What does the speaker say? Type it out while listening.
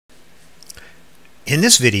In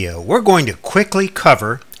this video, we're going to quickly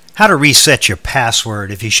cover how to reset your password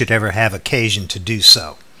if you should ever have occasion to do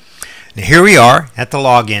so. Now here we are at the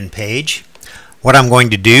login page. What I'm going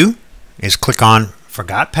to do is click on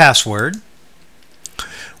Forgot Password.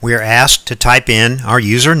 We are asked to type in our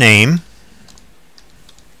username.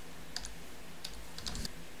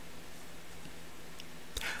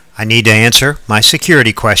 I need to answer my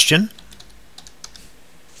security question.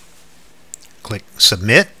 Click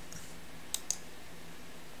Submit.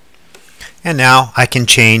 And now I can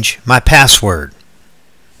change my password.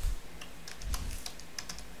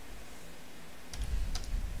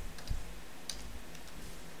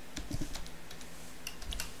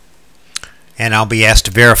 And I'll be asked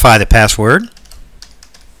to verify the password.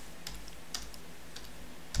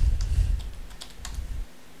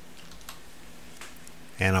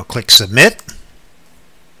 And I'll click Submit.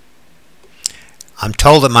 I'm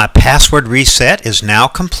told that my password reset is now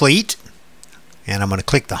complete. And I'm going to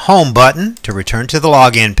click the Home button to return to the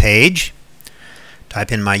login page.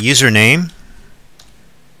 Type in my username.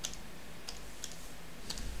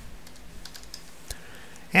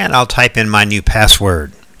 And I'll type in my new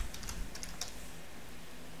password.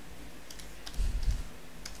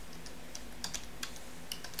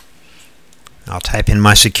 I'll type in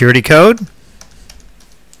my security code.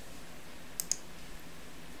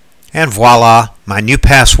 And voila, my new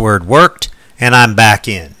password worked and I'm back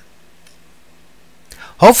in.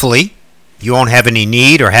 Hopefully, you won't have any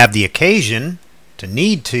need or have the occasion to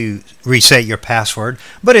need to reset your password,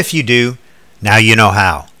 but if you do, now you know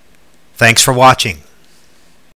how. Thanks for watching.